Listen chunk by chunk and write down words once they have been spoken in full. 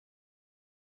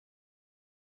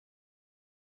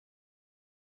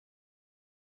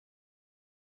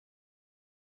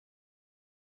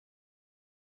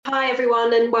Hi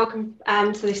everyone and welcome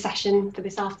to this session for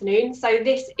this afternoon. So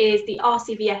this is the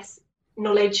RCVS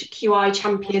Knowledge QI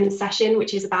Champions session,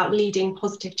 which is about leading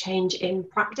positive change in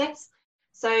practice.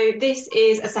 So this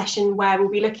is a session where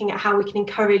we'll be looking at how we can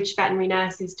encourage veterinary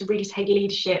nurses to really take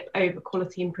leadership over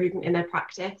quality improvement in their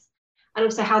practice, and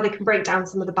also how they can break down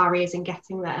some of the barriers in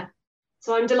getting there.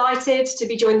 So I'm delighted to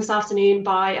be joined this afternoon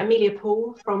by Amelia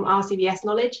Poole from RCVS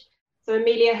Knowledge. So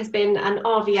Amelia has been an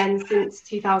RVN since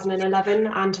 2011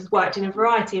 and has worked in a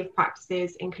variety of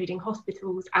practices, including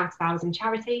hospitals, out of hours and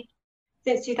charity.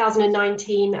 Since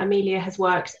 2019, Amelia has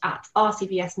worked at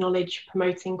RCVS Knowledge,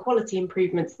 promoting quality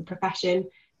improvements to the profession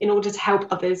in order to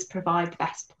help others provide the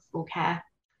best possible care.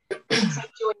 Also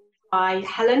joined by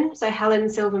Helen, so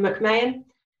Helen Silver McMahon.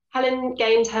 Helen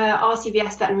gained her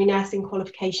RCVS veterinary nursing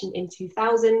qualification in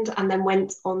 2000 and then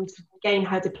went on to gain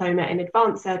her diploma in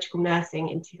advanced surgical nursing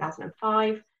in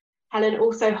 2005. Helen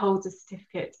also holds a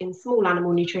certificate in small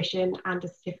animal nutrition and a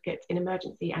certificate in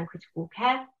emergency and critical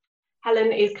care.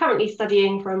 Helen is currently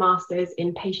studying for a master's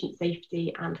in patient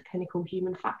safety and clinical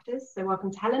human factors. So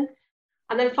welcome to Helen.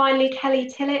 And then finally, Kelly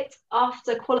Tillett.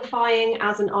 After qualifying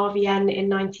as an RVN in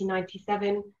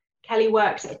 1997, Kelly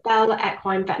worked at Bell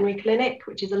Equine Veterinary Clinic,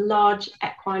 which is a large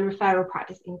equine referral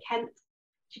practice in Kent.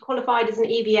 She qualified as an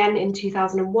EVN in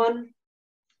 2001.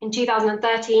 In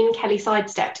 2013, Kelly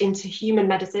sidestepped into human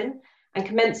medicine and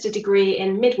commenced a degree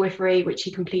in midwifery, which she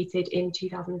completed in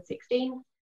 2016.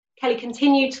 Kelly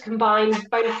continued to combine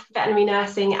both veterinary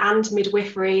nursing and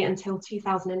midwifery until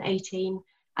 2018,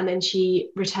 and then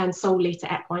she returned solely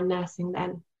to equine nursing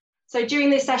then. So during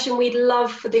this session, we'd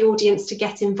love for the audience to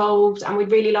get involved, and we'd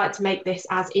really like to make this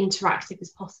as interactive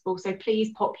as possible. So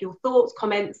please pop your thoughts,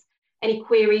 comments, any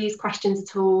queries, questions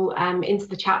at all into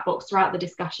the chat box throughout the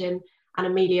discussion, and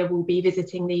Amelia will be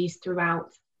visiting these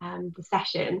throughout the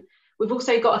session. We've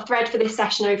also got a thread for this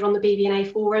session over on the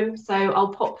BVNA forum, so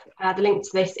I'll pop the link to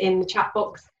this in the chat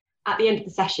box at the end of the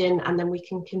session, and then we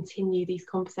can continue these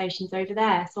conversations over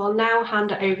there. So I'll now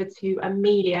hand it over to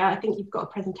Amelia. I think you've got a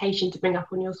presentation to bring up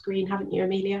on your screen, haven't you,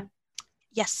 Amelia?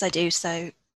 Yes, I do. So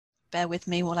bear with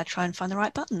me while I try and find the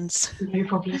right buttons. No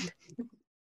problem.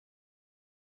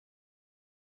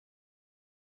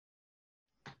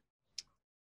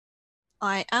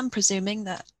 I am presuming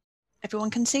that everyone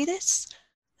can see this.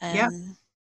 Yeah,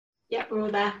 we're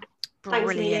all there.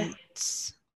 Brilliant.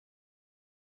 Thanks,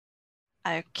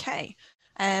 okay.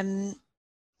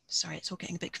 Sorry, it's all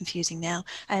getting a bit confusing now.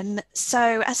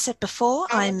 So as said before,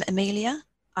 I'm Amelia.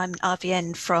 I'm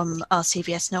RVN from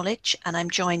RCVS Knowledge, and I'm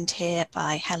joined here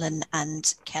by Helen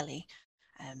and Kelly.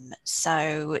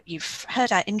 So you've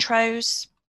heard our intros,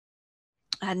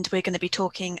 and we're going to be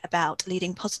talking about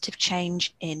leading positive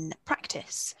change in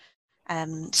practice.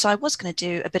 So I was going to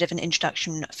do a bit of an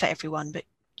introduction for everyone, but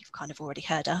you've kind of already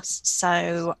heard us.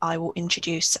 So I will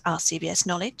introduce RCVS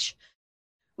Knowledge.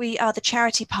 We are the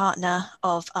charity partner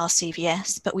of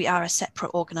RCVS, but we are a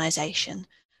separate organisation,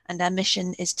 and our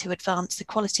mission is to advance the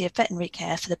quality of veterinary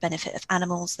care for the benefit of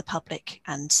animals, the public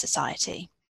and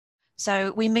society.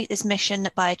 So we meet this mission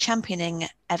by championing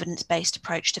evidence-based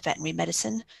approach to veterinary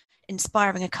medicine,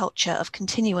 inspiring a culture of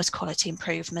continuous quality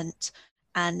improvement,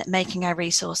 and making our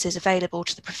resources available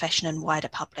to the profession and wider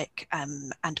public.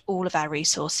 And all of our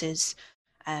resources,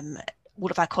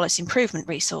 all of our quality improvement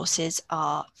resources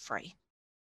are free.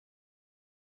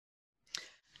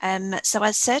 So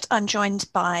as said, I'm joined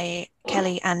by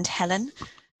Kelly and Helen.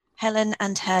 Helen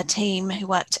and her team, who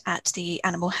worked at the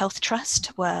Animal Health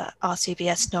Trust, were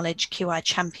RCVS Knowledge QI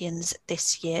champions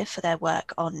this year for their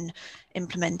work on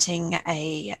implementing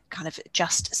a kind of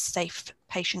just, safe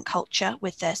patient culture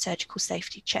with their surgical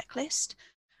safety checklist.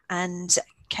 And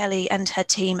Kelly and her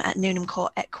team at Newnham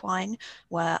Court Equine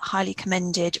were highly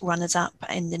commended runners-up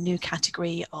in the new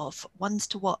category of ones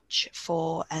to watch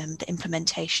for the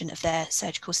implementation of their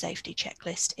surgical safety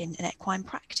checklist in an equine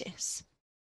practice.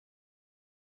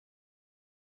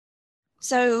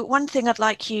 So one thing I'd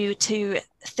like you to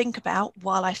think about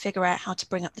while I figure out how to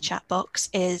bring up the chat box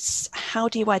is, how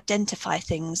do you identify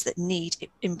things that need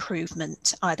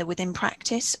improvement, either within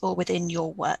practice or within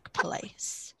your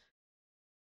workplace?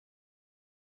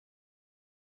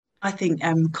 I think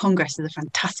Congress is a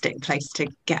fantastic place to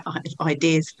get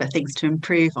ideas for things to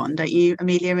improve on, don't you,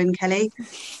 Amelia and Kelly?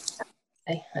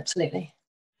 Okay, absolutely.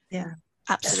 Yeah.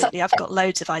 Absolutely. I've got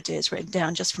loads of ideas written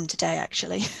down just from today,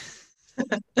 actually.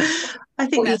 I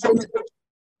think that's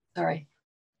Sorry.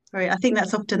 I think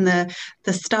that's often the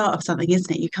start of something,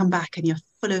 isn't it? You come back and you're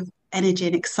full of energy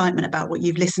and excitement about what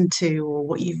you've listened to or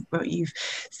what you've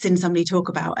seen somebody talk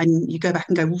about, and you go back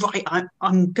and go, right,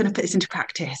 I'm going to put this into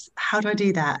practice. How do I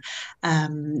do that?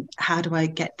 How do I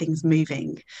get things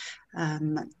moving?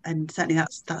 And certainly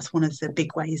that's one of the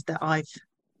big ways that I've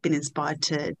been inspired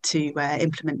to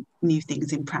implement new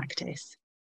things in practice.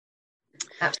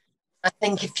 I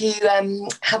think if you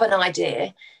have an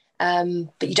idea,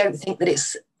 but you don't think that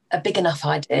it's a big enough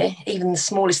idea, even the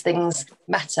smallest things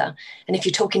matter. And if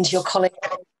you're talking to your colleagues,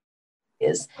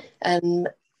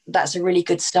 that's a really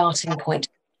good starting point to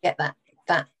get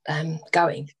that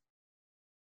going.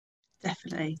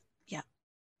 Definitely. Yeah.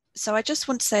 So I just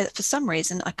want to say that for some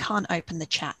reason I can't open the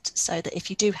chat, so that if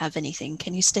you do have anything,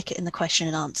 can you stick it in the question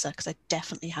and answer, because I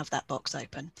definitely have that box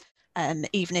open,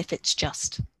 even if it's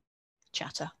just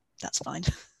chatter, that's fine.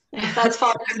 Yeah, that's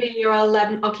fine.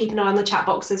 I'll keep an eye on the chat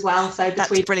box as well. So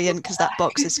that's brilliant, because that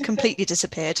box has completely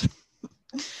disappeared.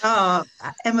 Oh,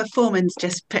 Emma Foreman's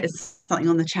just put something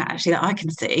on the chat actually that I can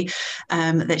see,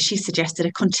 that she suggested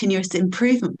a continuous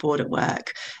improvement board at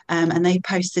work, and they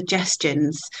post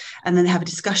suggestions and then they have a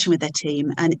discussion with their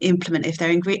team and implement if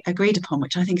they're agreed upon,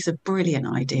 which I think is a brilliant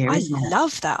idea, isn't it? I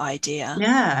love that idea.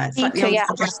 Yeah, it's like the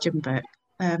old suggestion book.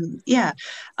 Yeah,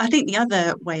 I think the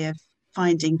other way of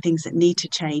finding things that need to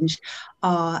change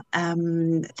are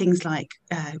things like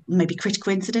maybe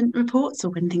critical incident reports,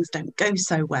 or when things don't go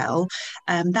so well,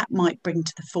 that might bring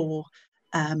to the fore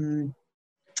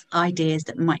ideas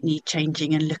that might need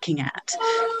changing and looking at.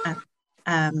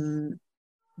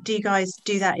 Do you guys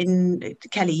do that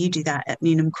Kelly, you do that at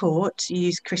Newnham Court? You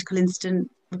use critical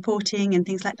incident reporting and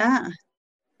things like that?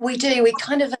 We do. We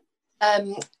kind of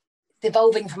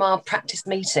evolving from our practice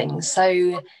meetings. So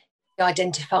we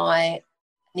identify an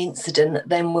incident,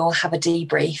 then we'll have a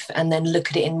debrief and then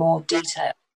look at it in more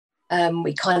detail.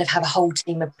 We kind of have a whole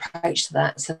team approach to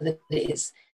that, so that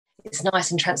it's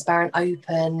nice and transparent,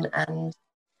 open, and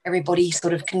everybody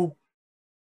sort of can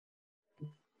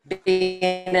be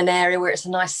in an area where it's a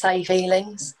nice, safe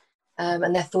feelings,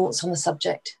 and their thoughts on the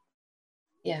subject.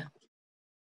 Yeah.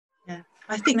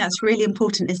 I think that's really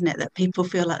important, isn't it? That people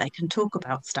feel like they can talk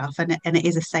about stuff, and it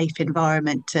is a safe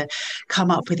environment to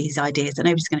come up with these ideas. And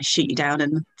nobody's going to shoot you down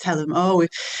and tell them, "Oh,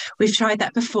 we've tried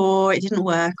that before, it didn't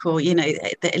work," or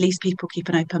that at least people keep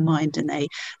an open mind and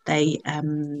they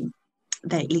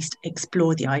at least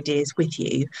explore the ideas with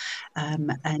you,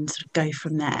 and sort of go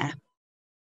from there.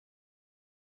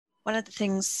 One of the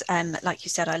things, like you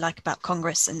said, I like about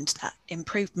Congress and that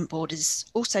improvement board is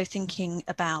also thinking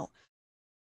about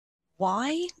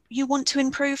why you want to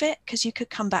improve it, because you could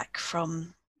come back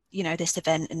from this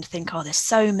event and think, oh, there's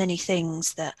so many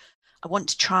things that I want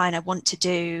to try and I want to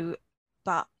do,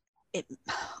 but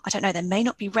I don't know, they may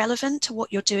not be relevant to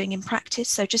what you're doing in practice.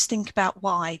 So just think about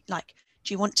why. Like,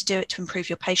 do you want to do it to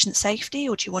improve your patient safety,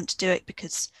 or do you want to do it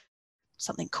because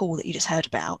something cool that you just heard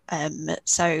about?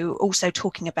 So also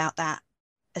talking about that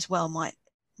as well might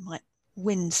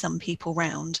win some people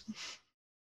round.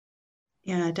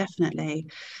 Yeah, definitely.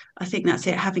 I think that's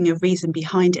it. Having a reason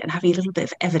behind it and having a little bit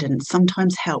of evidence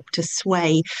sometimes help to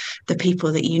sway the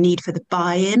people that you need for the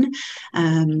buy-in.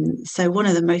 So one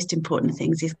of the most important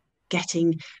things is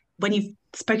when you've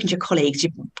spoken to your colleagues,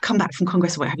 you've come back from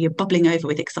Congress or whatever, you're bubbling over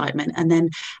with excitement, and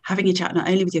then having a chat not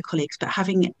only with your colleagues, but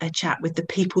having a chat with the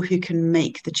people who can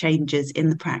make the changes in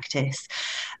the practice.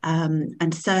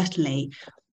 And certainly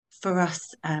for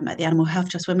us at the Animal Health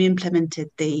Trust, when we implemented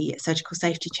the surgical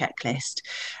safety checklist,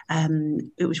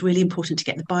 it was really important to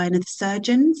get the buy-in of the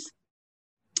surgeons.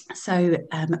 So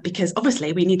because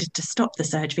obviously we needed to stop the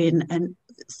surgery and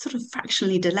sort of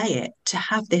fractionally delay it, to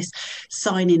have this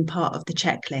sign-in part of the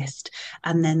checklist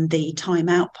and then the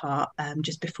time-out part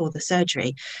just before the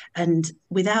surgery. And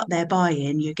without their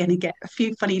buy-in, you're going to get a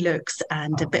few funny looks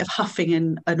and a bit of huffing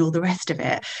and all the rest of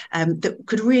it, that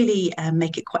could really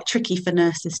make it quite tricky for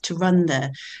nurses to run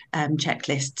the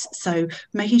checklists. So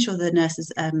making sure the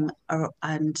nurses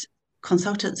and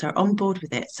consultants are on board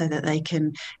with it, so that they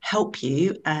can help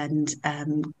you and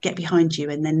get behind you,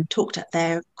 and then talk to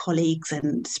their colleagues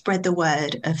and spread the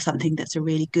word of something that's a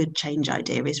really good change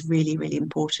idea is really, really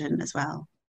important as well.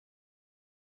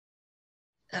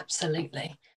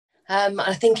 Absolutely.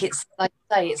 I think it's, like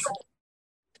I say, it's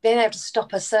being able to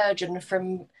stop a surgeon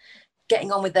from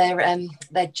getting on with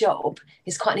their job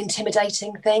is quite an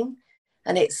intimidating thing,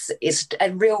 and it's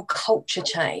a real culture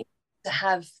change to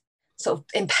have sort of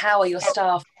empower your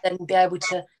staff and then be able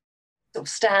to sort of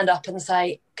stand up and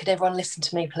say, could everyone listen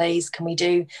to me, please? Can we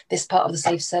do this part of the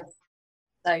safe service?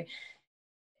 So,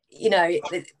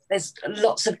 there's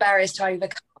lots of barriers to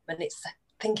overcome, and it's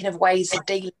thinking of ways of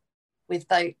dealing with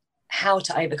how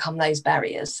to overcome those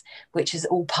barriers, which is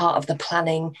all part of the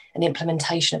planning and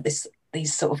implementation of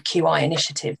these sort of QI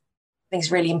initiatives. I think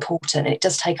it's really important, and it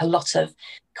does take a lot of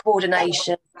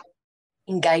coordination,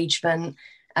 engagement,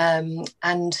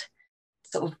 and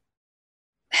sort of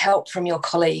help from your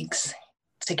colleagues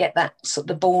to get that sort of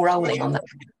the ball rolling on that.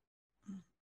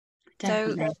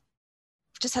 Definitely. So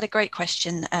I've just had a great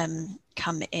question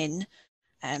come in.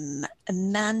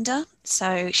 Amanda,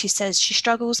 so she says she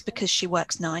struggles because she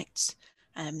works nights,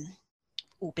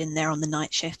 all been there on the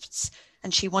night shifts,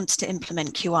 and she wants to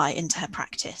implement QI into her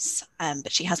practice,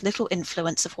 but she has little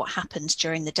influence of what happens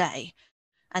during the day,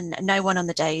 and no one on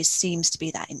the days seems to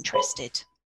be that interested.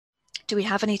 Do we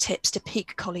have any tips to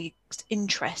pique colleagues'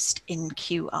 interest in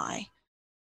QI?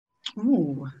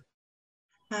 Ooh.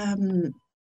 I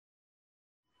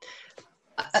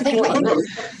think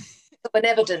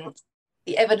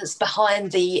the evidence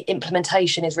behind the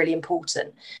implementation is really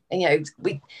important. And, you know,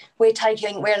 we're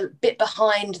a bit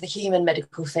behind the human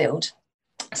medical field.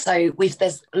 So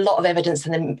there's a lot of evidence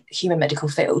in the human medical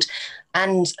field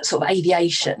and sort of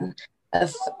aviation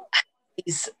of how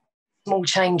these small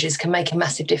changes can make a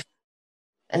massive difference.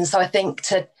 And so I think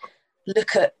to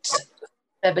look at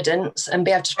evidence and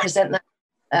be able to present that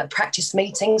at practice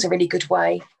meetings, a really good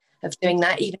way of doing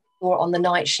that, even if you're on the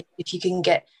night shift, if you can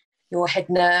get your head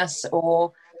nurse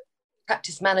or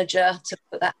practice manager to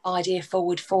put that idea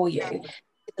forward for you,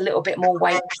 a little bit more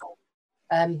weight,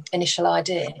 initial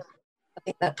idea. I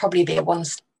think that'd probably be a one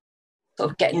step,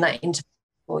 sort of getting that into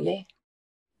for you.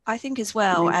 I think as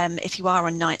well, if you are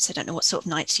on nights, I don't know what sort of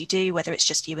nights you do, whether it's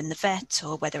just you and the vet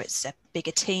or whether it's a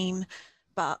bigger team,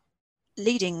 but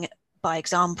leading by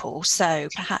example. So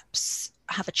perhaps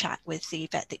have a chat with the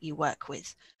vet that you work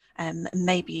with.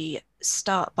 Maybe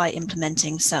start by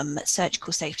implementing some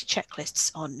surgical safety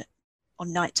checklists on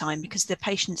nighttime, because the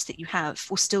patients that you have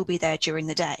will still be there during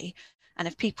the day. And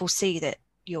if people see that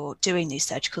you're doing these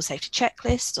surgical safety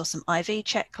checklists or some IV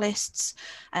checklists,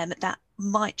 that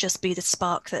might just be the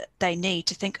spark that they need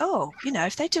to think, oh, you know,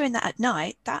 if they're doing that at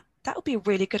night, that would be a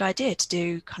really good idea to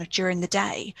do kind of during the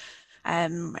day.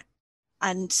 And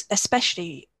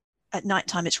especially at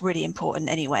nighttime, it's really important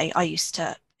anyway. I used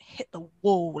to hit the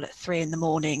wall at 3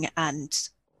 a.m, and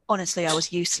honestly, I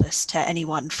was useless to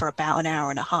anyone for about an hour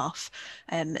and a half.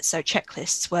 So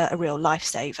checklists were a real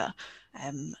lifesaver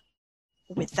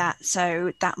with that.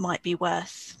 So that might be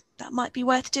worth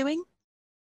doing.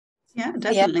 Yeah,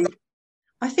 definitely. Yeah.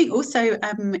 I think also,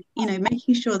 you know,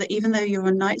 making sure that even though you're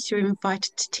on nights, you're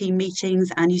invited to team meetings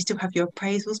and you still have your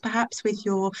appraisals perhaps with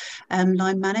your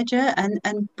line manager, and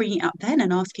bringing it up then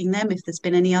and asking them if there's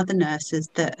been any other nurses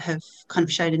that have kind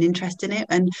of shown an interest in it,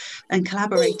 and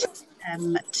collaborate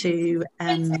to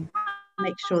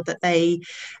make sure that they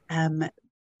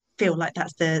feel like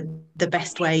that's the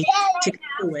best way to go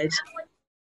forward.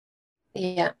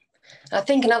 Yeah, I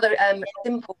think another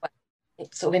simple way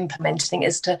sort of implementing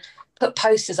is to put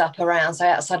posters up around, so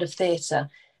outside of theatre,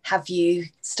 have you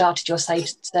started your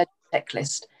safe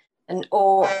checklist, and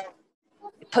or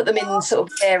put them in sort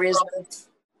of areas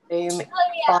so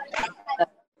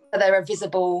they're a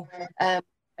visible a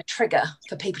trigger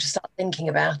for people to start thinking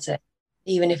about it,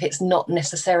 even if it's not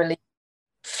necessarily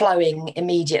flowing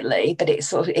immediately, but it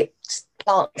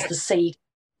plants the seed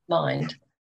in mind.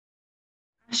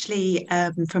 Ashley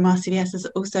from RCVS has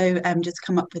also just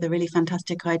come up with a really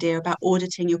fantastic idea about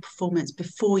auditing your performance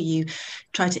before you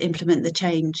try to implement the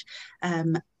change,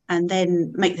 and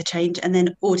then make the change and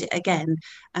then audit again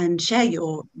and share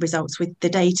your results with the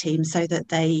day team so that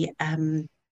they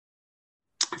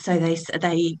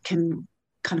can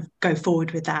kind of go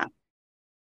forward with that.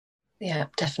 Yeah,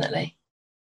 definitely.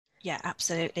 Yeah,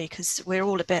 absolutely, because we're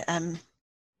all a bit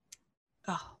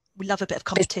we love a bit of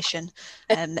competition,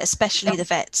 especially the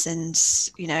vets, and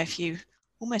you know, if you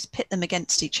almost pit them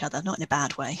against each other, not in a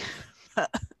bad way,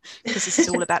 but because this is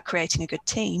all about creating a good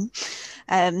team,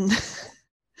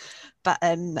 but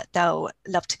they'll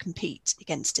love to compete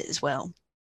against it as well.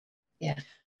 Yeah,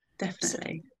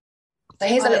 definitely. So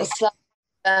here's a little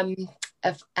slide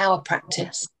of our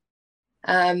practice,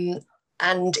 and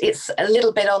it's a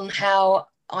little bit on how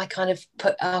I kind of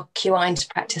put our QI into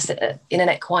practice in an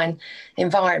equine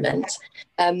environment.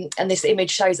 And this image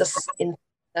shows us in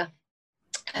the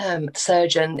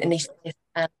surgeon in the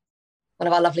and one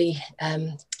of our lovely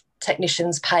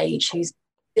technicians, Paige, who's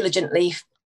diligently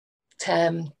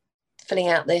filling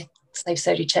out the safe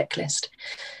surgery checklist.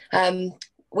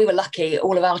 We were lucky,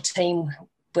 all of our team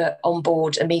were on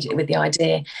board immediately with the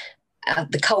idea.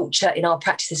 The culture in our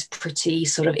practice is pretty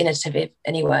sort of innovative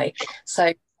anyway.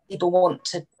 So people want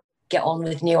to get on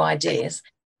with new ideas,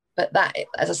 but that,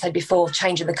 as I said before,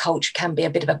 changing the culture can be a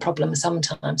bit of a problem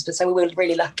sometimes. But so we were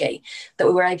really lucky that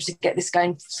we were able to get this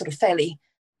going sort of fairly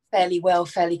well,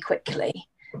 fairly quickly,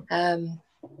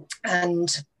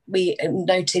 and we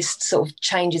noticed sort of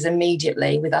changes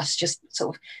immediately with us just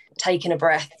sort of taking a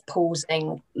breath,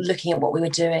 pausing, looking at what we were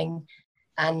doing,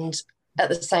 and at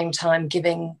the same time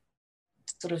giving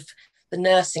sort of the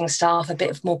nursing staff a bit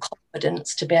of more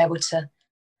confidence to be able to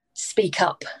speak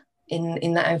up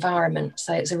in that environment.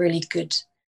 So it's a really good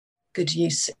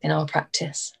use in our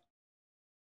practice.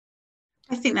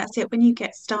 I think that's it. When you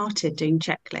get started doing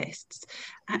checklists,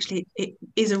 actually it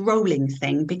is a rolling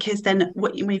thing, because then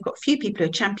when you've got a few people who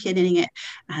are championing it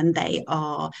and they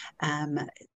are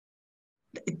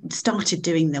started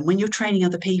doing them, when you're training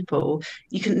other people,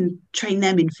 you can train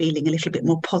them in feeling a little bit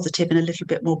more positive and a little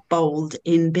bit more bold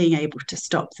in being able to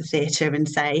stop the theatre and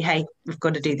say, hey, we've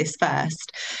got to do this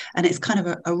first. And it's kind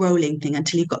of a rolling thing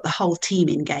until you've got the whole team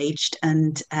engaged,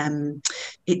 and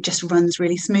it just runs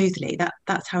really smoothly.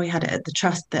 That's how we had it at the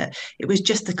Trust, that it was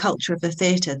just the culture of the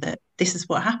theatre that this is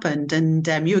what happened, and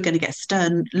you were going to get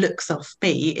stern looks off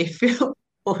me if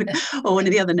or one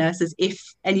of the other nurses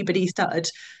if anybody started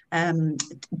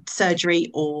surgery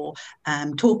or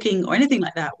talking or anything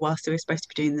like that whilst they were supposed to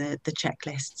be doing the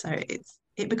checklist. So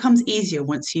it becomes easier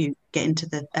once you get into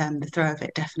the throw of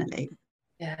it, definitely.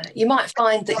 Yeah, you might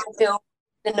find that you feel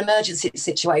in an emergency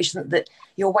situation that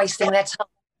you're wasting their time.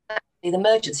 Actually, the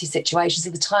emergency situations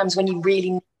are the times when you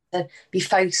really need to be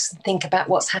focused and think about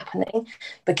what's happening,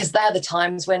 because they're the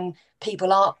times when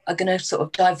people are going to sort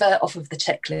of divert off of the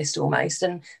checklist almost,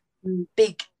 and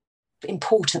big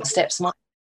important steps might,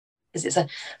 because it's a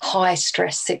high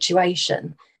stress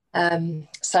situation.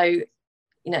 So, you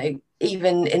know,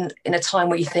 even in a time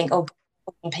where you think, oh,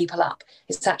 picking people up,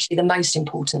 it's actually the most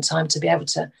important time to be able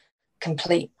to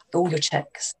complete all your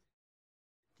checks.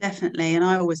 Definitely. And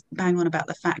I always bang on about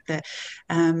the fact that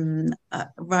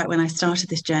right when I started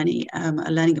this journey,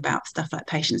 learning about stuff like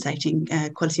patient safety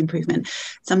and quality improvement,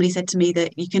 somebody said to me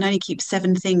that you can only keep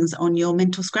 7 things on your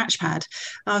mental scratch pad.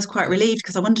 I was quite relieved,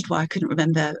 because I wondered why I couldn't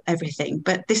remember everything.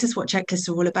 But this is what checklists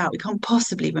are all about. We can't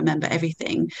possibly remember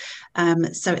everything.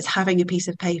 So it's having a piece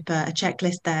of paper, a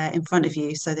checklist there in front of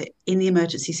you, so that in the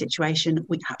emergency situation,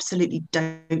 we absolutely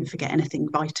don't forget anything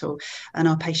vital, and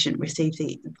our patient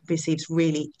receives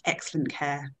really excellent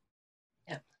care.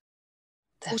 Yeah.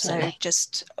 Definitely. Also,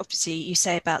 just obviously you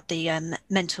say about the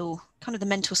mental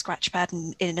scratch pad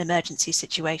in an emergency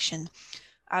situation.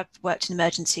 I've worked in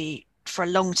emergency for a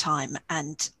long time,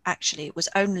 and actually it was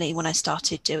only when I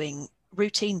started doing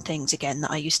routine things again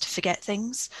that I used to forget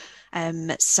things.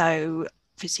 So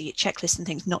obviously checklists and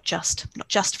things, not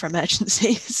just for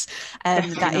emergencies.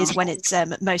 That is when it's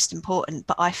most important.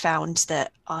 But I found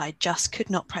that I just could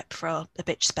not prep for a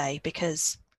bitch spay,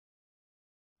 because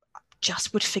I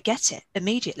just would forget it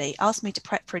immediately. Ask me to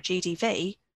prep for a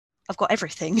GDV, I've got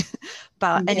everything,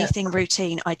 but anything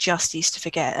routine I just used to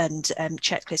forget, and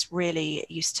checklists really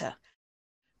used to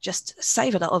just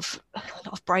save a lot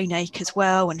of brain ache as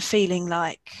well, and feeling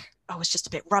like I was just a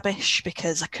bit rubbish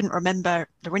because I couldn't remember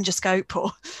laryngoscope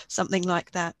or something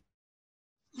like that.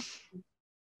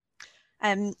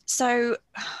 So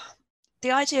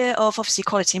the idea of obviously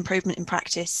quality improvement in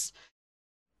practice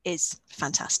is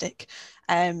fantastic.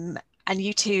 And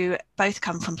you two both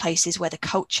come from places where the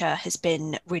culture has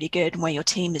been really good and where your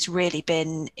team has really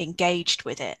been engaged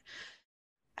with it.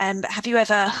 Have you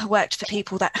ever worked for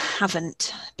people that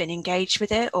haven't been engaged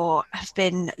with it, or have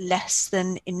been less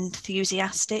than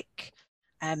enthusiastic?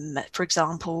 For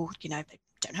example, you know, they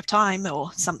don't have time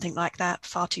or something like that,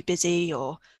 far too busy,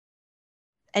 or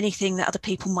anything that other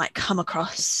people might come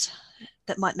across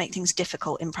that might make things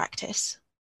difficult in practice?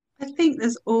 I think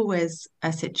there's always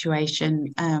a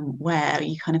situation where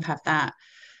you kind of have that,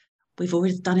 we've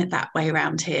always done it that way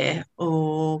around here,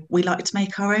 or we like to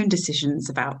make our own decisions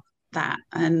about that,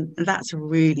 and that's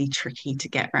really tricky to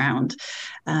get around.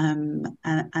 And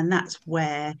that's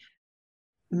where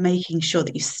making sure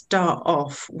that you start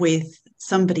off with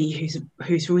somebody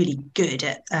who's really good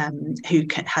at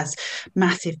has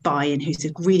massive buy-in, who's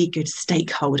a really good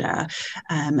stakeholder,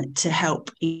 to help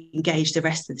engage the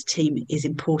rest of the team is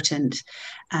important,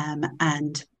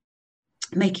 and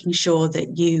making sure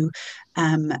that you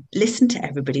listen to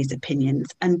everybody's opinions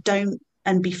and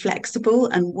be flexible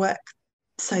and work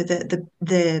so that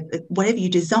the whatever you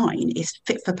design is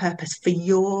fit for purpose for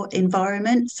your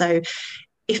environment. So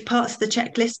if parts of the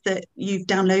checklist that you've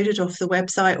downloaded off the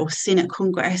website or seen at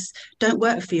Congress don't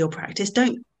work for your practice,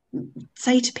 don't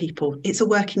say to people it's a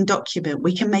working document,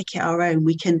 we can make it our own,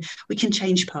 we can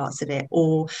change parts of it,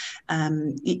 or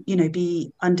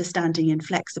be understanding and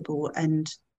flexible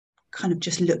and kind of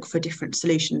just look for different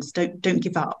solutions. Don't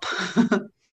give up.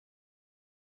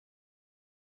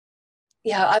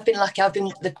 Yeah, I've been lucky.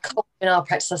 The culture in our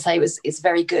practice, I say, is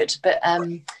very good. But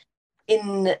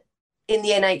in the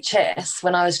NHS,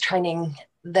 when I was training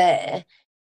there,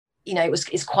 you know,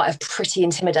 it's quite a pretty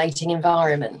intimidating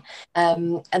environment.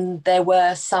 And there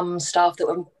were some staff that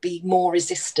would be more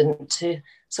resistant to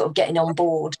sort of getting on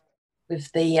board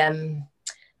with the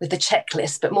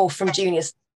checklist, but more from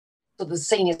juniors. So the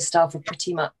senior staff were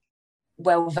pretty much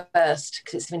well versed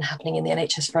because it's been happening in the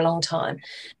NHS for a long time.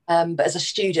 But as a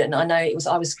student, I know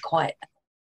I was quite,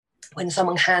 when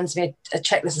someone hands me a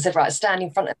checklist and said, right, stand in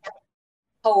front of the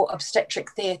whole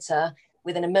obstetric theatre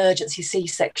with an emergency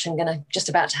C-section just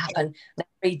about to happen,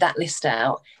 read that list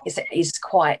out. It's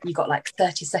quite, you've got like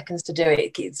 30 seconds to do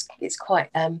it. It's quite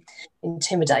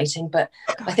intimidating, but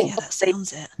God, I think yeah, that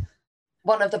sounds it.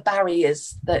 One of the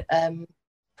barriers that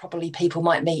probably people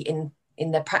might meet in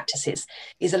their practices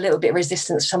is a little bit of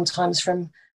resistance sometimes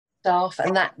from staff,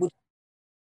 and that would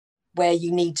where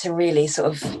you need to really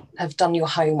sort of have done your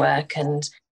homework and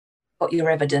got your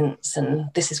evidence,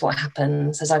 and this is what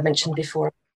happens, as I mentioned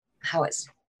before, how it's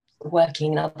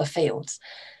working in other fields.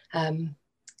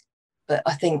 But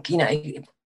I think, you know,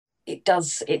 it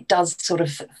does sort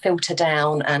of filter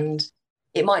down, and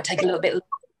it might take a little bit longer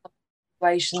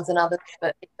situations than others,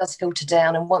 but it does filter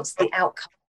down. And once the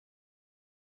outcome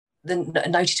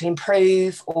noted to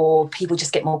improve, or people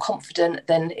just get more confident,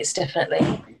 then it's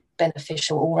definitely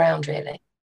beneficial all round, really.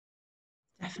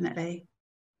 Definitely.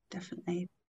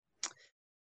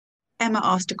 Emma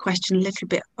asked a question a little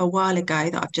bit a while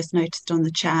ago that I've just noticed on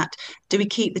the chat. Do we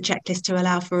keep the checklist to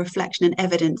allow for reflection and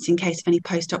evidence in case of any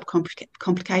post-op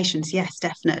complications? Yes,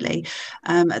 definitely.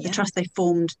 At the Trust, they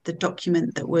formed the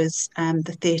document that was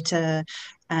the theatre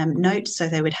notes, so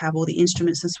they would have all the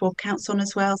instruments and swab counts on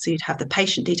as well. So you'd have the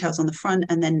patient details on the front,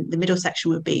 and then the middle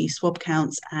section would be swab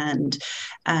counts and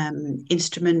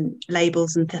instrument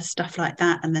labels and stuff like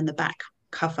that. And then the back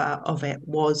cover of it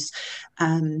was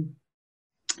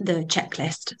the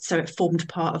checklist, so it formed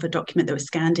part of a document that was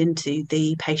scanned into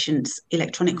the patient's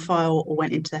electronic file or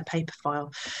went into their paper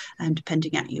file,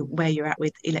 depending at where you're at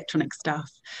with electronic stuff.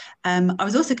 I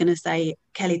was also going to say,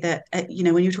 Kelly, that you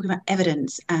know, when you're talking about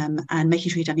evidence and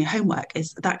making sure you've done your homework,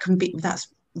 that's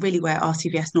really where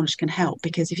RCVS Knowledge can help,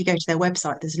 because if you go to their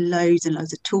website, there's loads and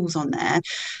loads of tools on there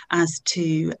as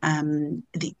to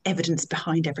the evidence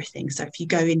behind everything. So if you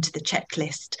go into the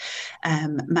checklist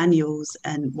manuals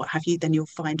and what have you, then you'll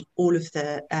find all of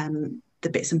the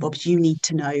bits and bobs you need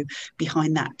to know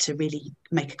behind that to really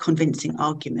make a convincing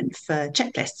argument for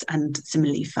checklists, and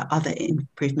similarly for other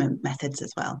improvement methods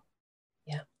as well.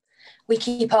 Yeah, we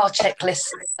keep our checklists,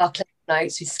 our clinical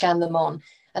notes, we scan them on.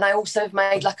 And I also have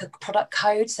made like a product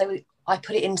code. So I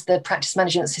put it into the practice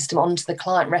management system onto the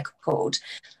client record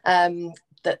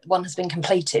that one has been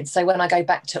completed. So when I go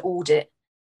back to audit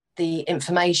the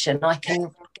information, I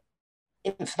can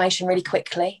get information really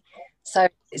quickly. So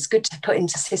it's good to put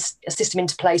into a system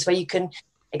into place where you can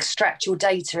extract your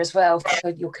data as well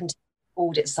for your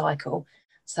audit cycle.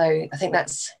 So I think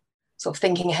that's sort of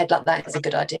thinking ahead like that is a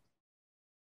good idea.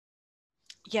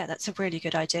 Yeah, that's a really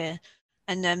good idea.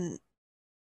 And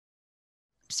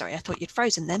sorry, I thought you'd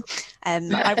frozen then.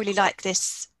 I really like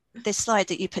this slide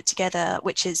that you put together,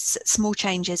 which is small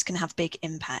changes can have big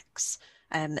impacts.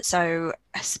 So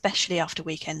especially after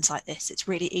weekends like this, it's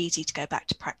really easy to go back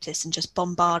to practice and just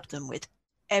bombard them with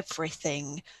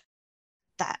everything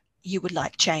that you would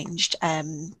like changed.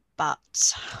 But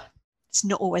it's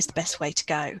not always the best way to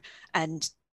go, and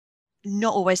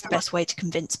not always the best way to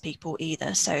convince people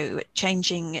either. So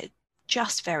changing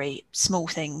just very small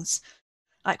things,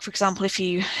 like for example, if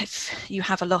you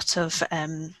have a lot of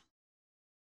kind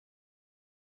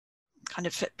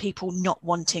of people not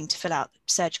wanting to fill out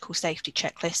surgical safety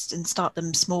checklists and start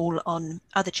them small on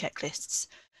other checklists.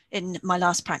 In my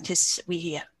last practice,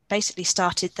 we basically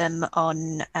started them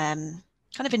on kind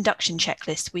of induction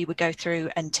checklists. We would go through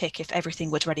and tick if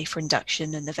everything was ready for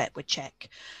induction, and the vet would check.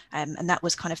 And that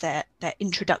was kind of their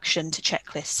introduction to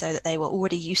checklists, so that they were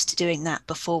already used to doing that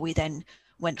before we then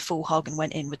went full hog and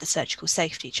went in with the surgical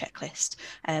safety checklist.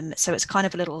 So it's kind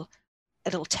of a little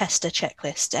tester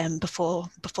checklist before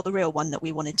the real one that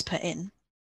we wanted to put in.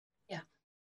 Yeah,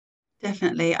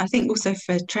 definitely. I think also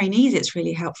for trainees it's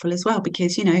really helpful as well,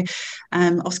 because you know,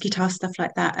 OSCE tasks, stuff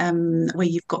like that, where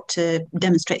you've got to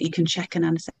demonstrate you can check an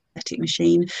anaesthetic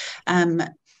machine.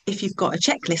 If you've got a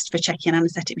checklist for checking an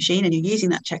anaesthetic machine and you're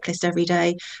using that checklist every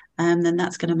day, then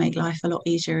that's going to make life a lot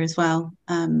easier as well.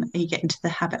 And you get into the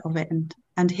habit of it.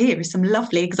 And here are some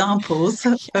lovely examples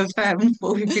of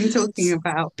what we've been talking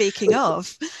about. Speaking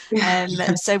of,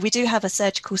 so we do have a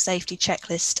surgical safety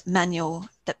checklist manual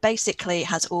that basically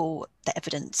has all the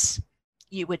evidence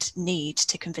you would need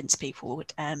to convince people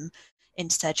in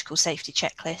surgical safety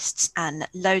checklists, and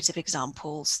loads of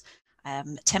examples.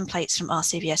 templates from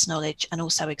RCVS Knowledge, and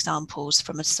also examples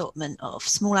from an assortment of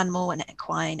small animal and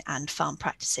equine and farm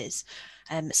practices.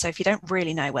 So if you don't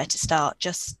really know where to start,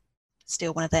 just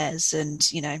steal one of theirs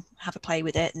and, you know, have a play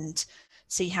with it and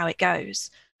see how it goes.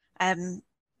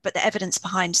 But the evidence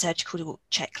behind surgical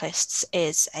checklists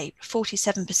is a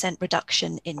 47%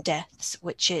 reduction in deaths,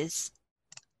 which is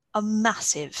a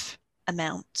massive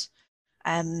amount,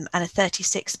 and a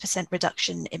 36%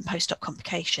 reduction in post-op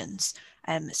complications.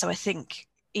 So I think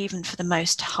even for the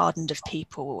most hardened of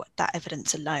people, that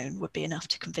evidence alone would be enough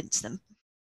to convince them.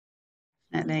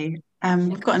 Definitely.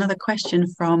 We've got another question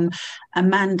from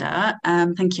Amanda.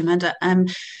 Thank you, Amanda.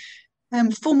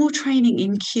 Formal training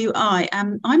in QI.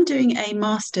 I'm doing a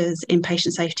master's in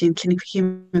patient safety and clinical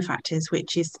human factors,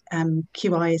 which is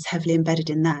QI is heavily embedded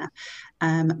in that.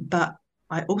 But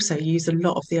I also use a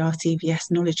lot of the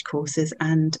RCVS knowledge courses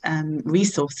and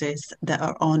resources that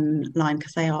are online,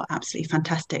 because they are absolutely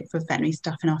fantastic for veterinary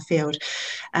stuff in our field.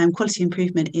 Quality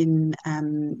improvement in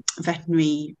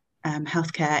veterinary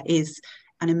healthcare is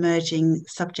an emerging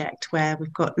subject where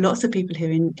we've got lots of people who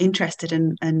are interested,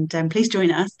 and please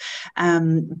join us.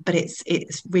 But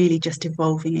it's really just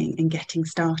evolving and getting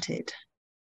started.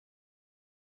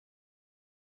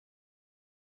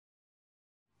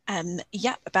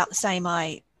 Yeah, about the same.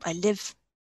 I live,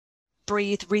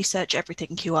 breathe, research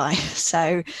everything QI.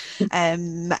 So,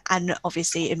 and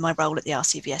obviously in my role at the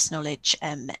RCVS Knowledge,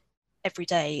 every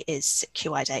day is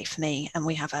QI day for me, and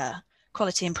we have a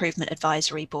quality improvement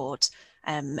advisory board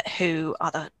who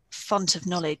are the font of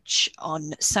knowledge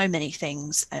on so many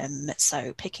things.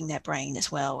 So picking their brain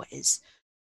as well is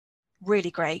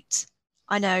really great.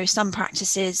 I know some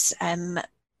practices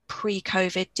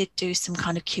pre-COVID did do some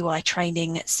kind of QI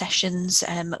training sessions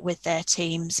with their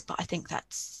teams, but I think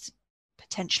that's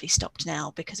potentially stopped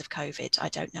now because of COVID. I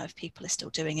don't know if people are still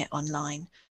doing it online.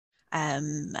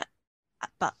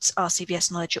 But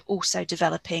RCVS Knowledge are also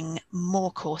developing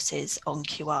more courses on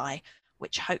QI,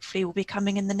 which hopefully will be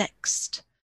coming in the next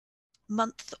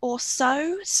month or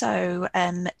so. So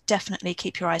definitely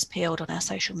keep your eyes peeled on our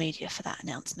social media for that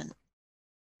announcement.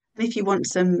 And if you want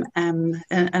some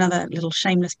another little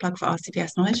shameless plug for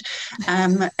RCVS Knowledge,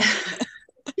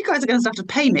 you guys are going to have to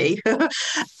pay me.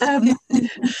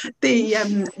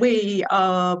 We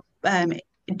are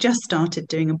just started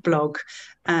doing a blog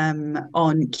on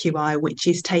QI, which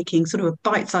is taking sort of a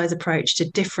bite-sized approach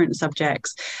to different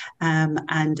subjects,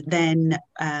 and then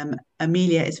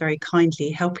Amelia is very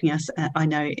kindly helping us, I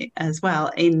know as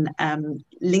well, in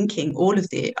linking all of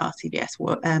the RCVS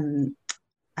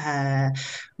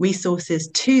resources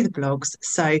to the blogs.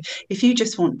 So if you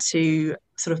just want to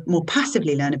sort of more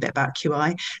passively learn a bit about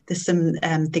QI, there's some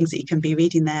things that you can be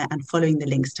reading there and following the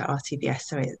links to RCVS,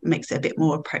 so it makes it a bit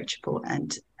more approachable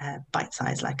and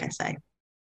bite-sized, like I say.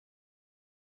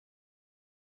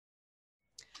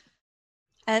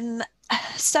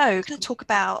 So I'm going to talk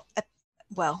about,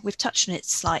 well, we've touched on it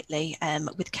slightly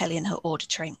with Kelly and her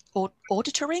auditoring.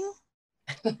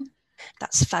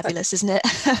 That's fabulous, isn't it?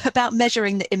 About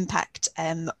measuring the impact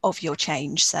of your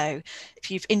change. So if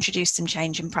you've introduced some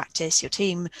change in practice, your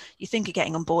team, you think are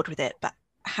getting on board with it, but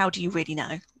how do you really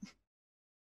know?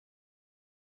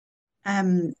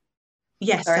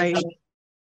 Yes,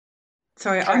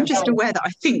 sorry, I'm just aware that I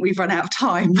think we've run out of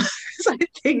time. So I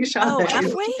think, Charlotte,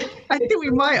 have we? I think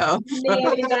we might have.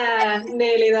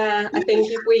 Nearly there. I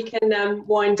think if we can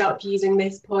wind up using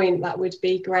this point, that would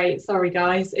be great. Sorry,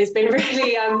 guys. It's been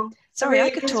really sorry,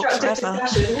 really I could talk forever.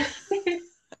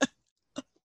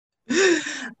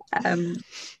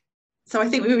 So I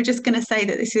think we were just going to say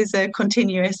that this is a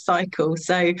continuous cycle.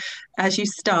 So as you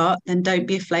start, then don't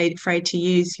be afraid to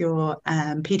use your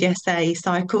PDSA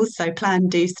cycles. So plan,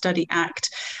 do, study, act,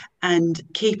 and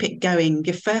keep it going.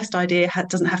 Your first idea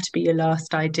doesn't have to be your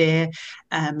last idea.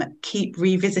 Keep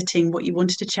revisiting what you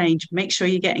wanted to change. Make sure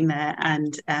you're getting there,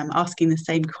 and asking the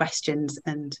same questions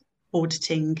and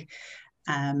auditing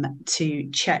to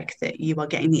check that you are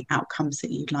getting the outcomes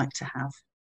that you'd like to have.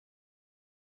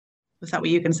 Was that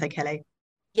what you were going to say, Kelly?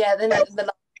 Yeah, then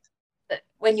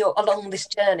when you're along this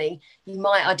journey, you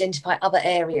might identify other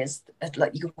areas that,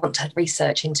 like, you want to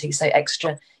research into. So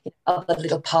extra other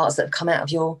little parts that have come out of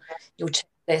your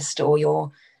checklist or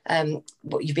your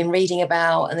what you've been reading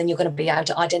about, and then you're going to be able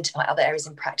to identify other areas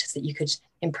in practice that you could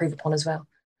improve upon as well.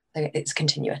 So it's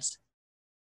continuous.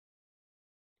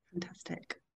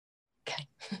 Fantastic. Okay.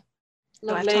 Do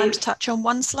I have time to touch on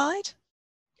one slide?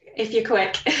 If you're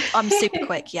quick. I'm super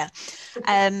quick, yeah.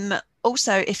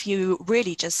 Also, if you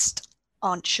really just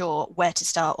aren't sure where to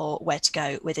start or where to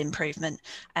go with improvement,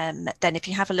 then if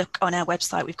you have a look on our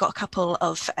website, we've got a couple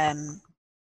of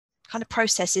kind of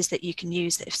processes that you can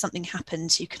use, that if something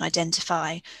happens, you can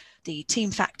identify the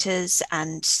team factors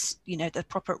and, you know, the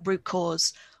proper root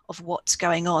cause of what's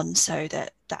going on, so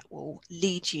that that will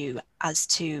lead you as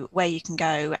to where you can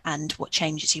go and what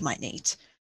changes you might need.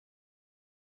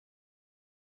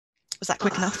 Was that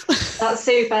quick enough? That's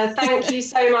super. Thank you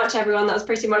so much, everyone. That was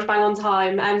pretty much bang on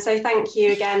time. So thank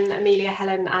you again, Amelia,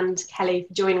 Helen and Kelly,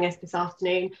 for joining us this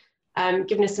afternoon,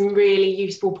 giving us some really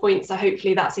useful points. So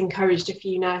hopefully that's encouraged a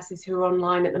few nurses who are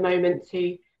online at the moment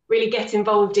to really get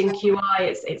involved in QI.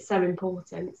 It's so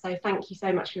important. So thank you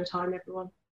so much for your time, everyone.